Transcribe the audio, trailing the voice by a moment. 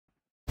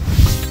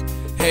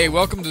Hey,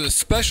 welcome to the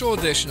special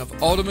edition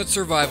of Ultimate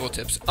Survival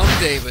Tips.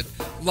 I'm David,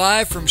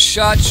 live from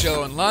SHOT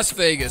Show in Las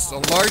Vegas,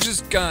 the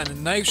largest gun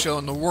and knife show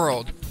in the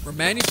world, where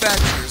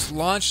manufacturers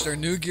launch their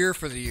new gear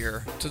for the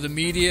year to the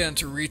media and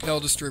to retail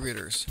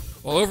distributors.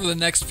 Well, over the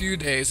next few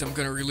days, I'm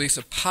going to release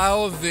a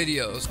pile of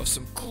videos of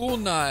some cool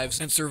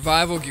knives and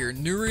survival gear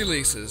new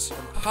releases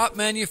from top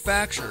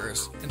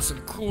manufacturers and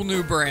some cool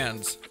new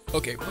brands.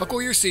 Okay,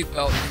 buckle your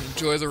seatbelt and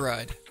enjoy the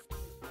ride.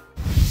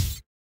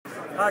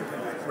 Hi,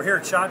 we're here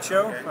at SHOT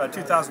Show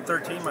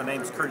 2013. My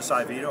name is Curtis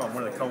Ivito. I'm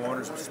one of the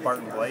co-owners of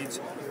Spartan Blades.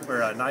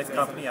 We're a knife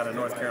company out of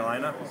North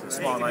Carolina, a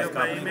small knife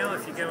company. Here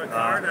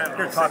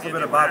to talk a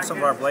little bit about some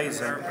of our blades.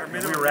 And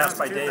we were asked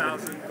by David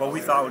what we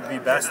thought would be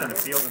best in a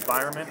field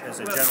environment as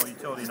a general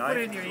utility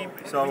knife.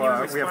 So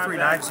we have three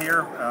knives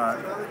here.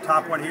 The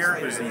top one here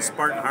is the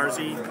Spartan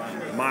Harsey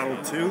Model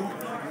 2.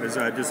 It was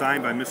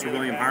designed by Mr.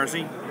 William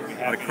Harsey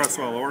out of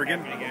Cresswell,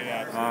 Oregon.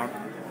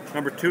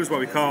 Number 2 is what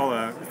we call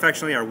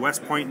affectionately our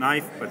West Point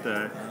knife, but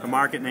the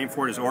market name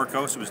for it is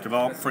Orcos. It was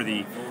developed for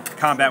the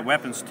combat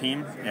weapons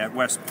team at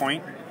West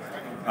Point,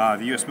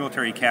 the U.S.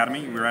 Military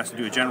Academy. We were asked to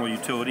do a general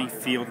utility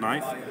field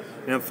knife.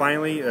 And then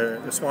finally,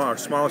 our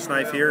smallest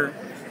knife here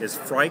is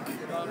Frike,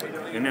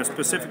 and it's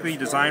specifically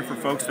designed for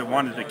folks that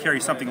wanted to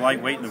carry something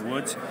lightweight in the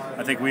woods.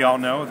 I think we all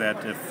know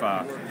that if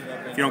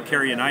you don't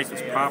carry a knife,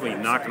 it's probably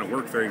not going to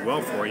work very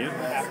well for you.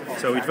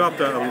 So we developed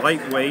a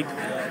lightweight,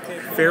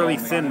 fairly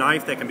thin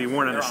knife that can be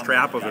worn on a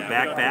strap of a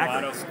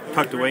backpack,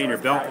 tucked away in your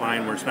belt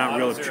line where it's not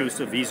real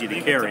obtrusive, easy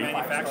to carry.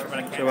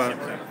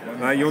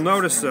 So you'll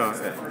notice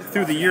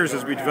through the years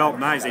as we develop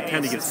knives, they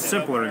tend to get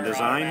simpler in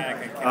design.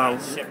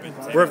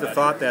 We're of the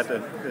thought that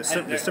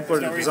the simpler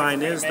the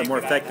design is, the more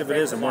effective it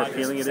is, the more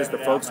appealing it is to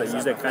folks that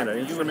use that kind of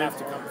instrument.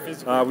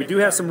 We do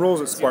have some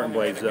rules at Spartan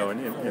Blades though,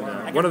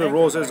 and one of the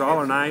rules is all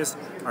our knives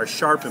are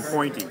sharp and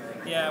pointy.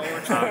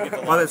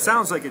 While it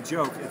sounds like a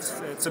joke,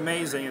 it's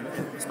amazing, and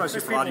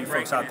especially for a lot of you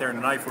folks out there in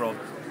the knife world,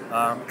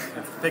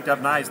 have picked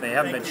up knives and they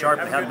haven't been sharp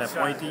and haven't been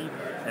pointy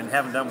and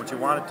haven't done what you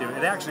want it to.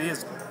 It actually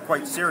is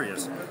quite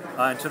serious.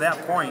 And to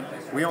that point,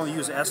 we only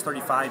use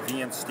S35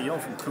 VN steel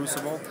from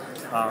Crucible.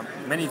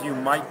 Many of you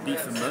might be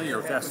familiar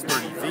with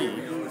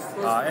S30V.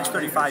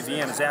 S35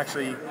 VN is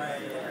actually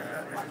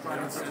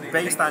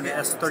based on the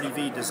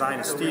S30V design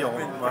of steel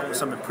with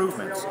some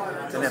improvements.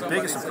 And the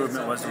biggest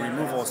improvement was the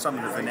removal of some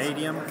of the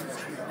vanadium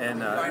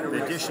and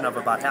the addition of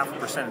about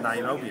 0.5% of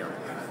niobium.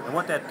 And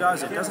what that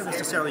does, it doesn't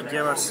necessarily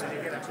give us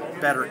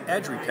better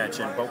edge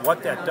retention, but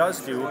what that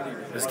does do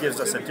is gives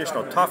us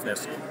additional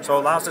toughness. So it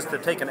allows us to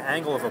take an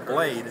angle of a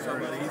blade,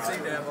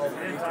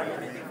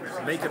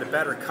 make it a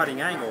better cutting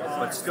angle,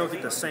 but still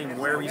get the same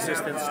wear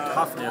resistance,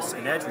 toughness,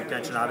 and edge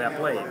retention out of that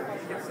blade.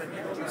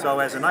 So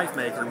as a knife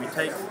maker, we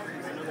take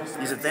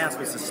these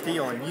advancements of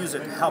steel and use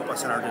it to help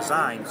us in our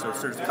design so it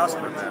serves the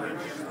customer better.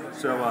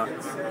 So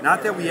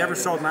not that we ever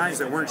sold knives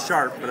that weren't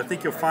sharp, but I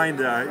think you'll find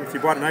if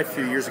you bought a knife a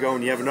few years ago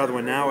and you have another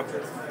one now,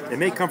 it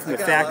may come from the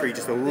factory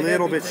just a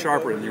little bit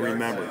sharper than you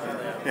remember.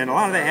 And a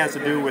lot of that has to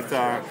do with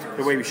the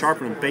way we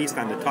sharpen them based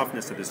on the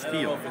toughness of the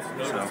steel.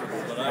 So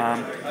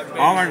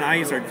all our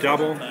knives are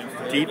double,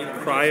 deep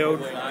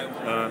cryoed.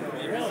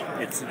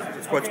 It's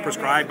what's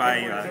prescribed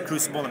by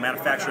Crucible, the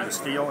manufacturer of the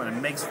steel, and it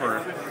makes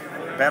for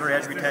better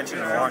edge retention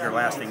and a longer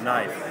lasting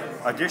knife.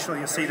 Additionally,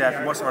 you'll see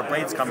that most of our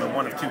blades come in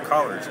one of two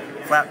colors,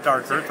 flat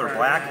dark earth or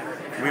black.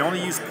 We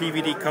only use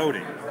PVD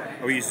coating.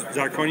 We use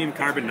zirconium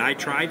carbon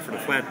nitride for the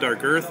flat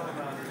dark earth,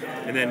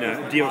 and then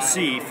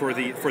DLC for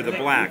the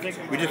black.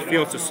 We just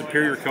feel it's a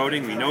superior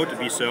coating. We know it to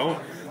be so.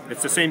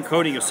 It's the same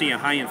coating you'll see in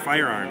high-end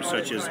firearms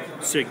such as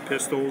SIG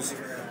pistols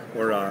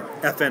or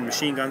FN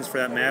machine guns for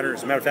that matter.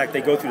 As a matter of fact,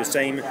 they go through the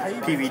same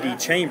PVD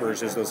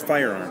chambers as those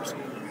firearms.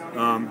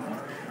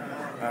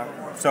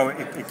 So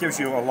it gives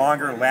you a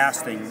longer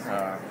lasting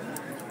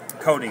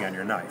coating on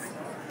your knife.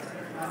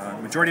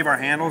 Majority of our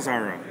handles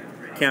are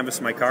canvas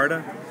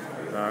micarta.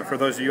 For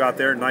those of you out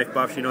there, knife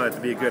buffs, you know that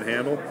to be a good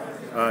handle.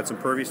 It's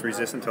impervious,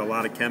 resistant to a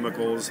lot of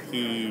chemicals,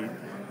 heat,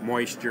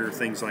 moisture,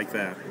 things like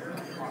that.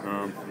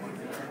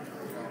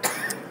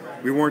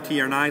 We warranty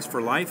our knives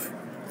for life.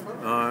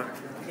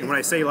 And when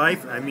I say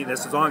life, I mean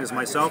this as long as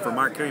myself or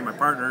Mark Carey, my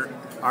partner,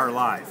 are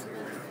alive.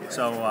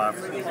 So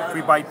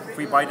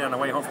free bite on the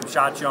way home from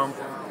SHOT Show.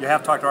 You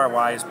have to talk to our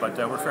wives, but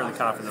we're fairly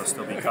confident they'll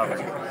still be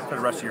covered for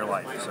the rest of your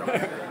life. So,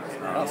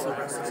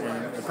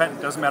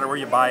 it doesn't matter where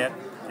you buy it.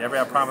 If you ever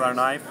have a problem with our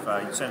knife,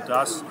 you send it to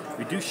us.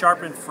 We do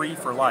sharpen free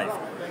for life.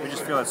 We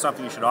just feel it's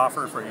something you should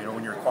offer for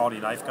when you're a quality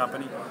knife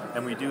company,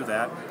 and we do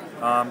that.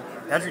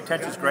 Edge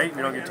retention is great.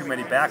 We don't get too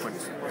many back, which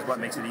is what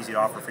makes it easy to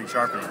offer free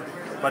sharpening.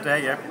 But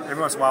hey, every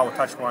once in a while we'll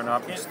touch one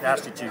up. We just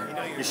ask that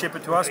you ship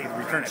it to us. We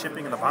return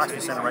shipping in the box. We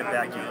send it right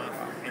back to you.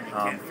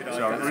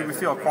 So we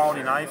feel a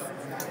quality knife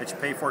that you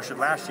pay for should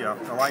last you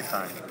a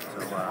lifetime.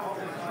 So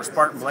for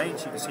Spartan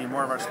Blades, you can see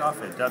more of our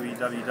stuff at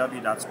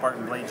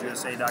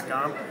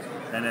www.spartanbladesusa.com.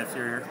 And if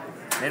you're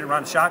made it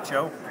around the SHOT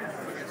Show,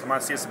 come on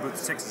and see us at booth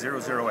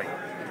 6008.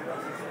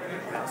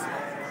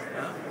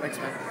 Thanks,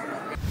 man.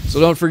 So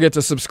don't forget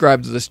to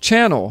subscribe to this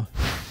channel.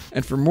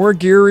 And for more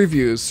gear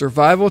reviews,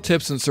 survival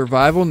tips, and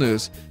survival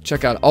news,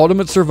 check out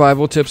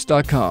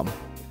ultimatesurvivaltips.com.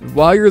 And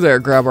while you're there,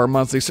 grab our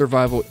monthly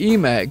survival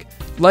e-mag,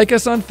 like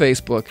us on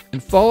Facebook,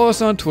 and follow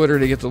us on Twitter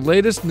to get the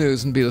latest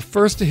news and be the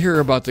first to hear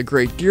about the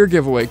great gear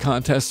giveaway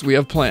contests we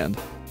have planned.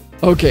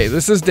 Okay,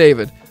 this is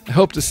David. I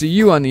hope to see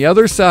you on the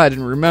other side,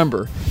 and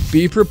remember,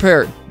 be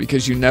prepared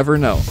because you never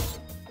know.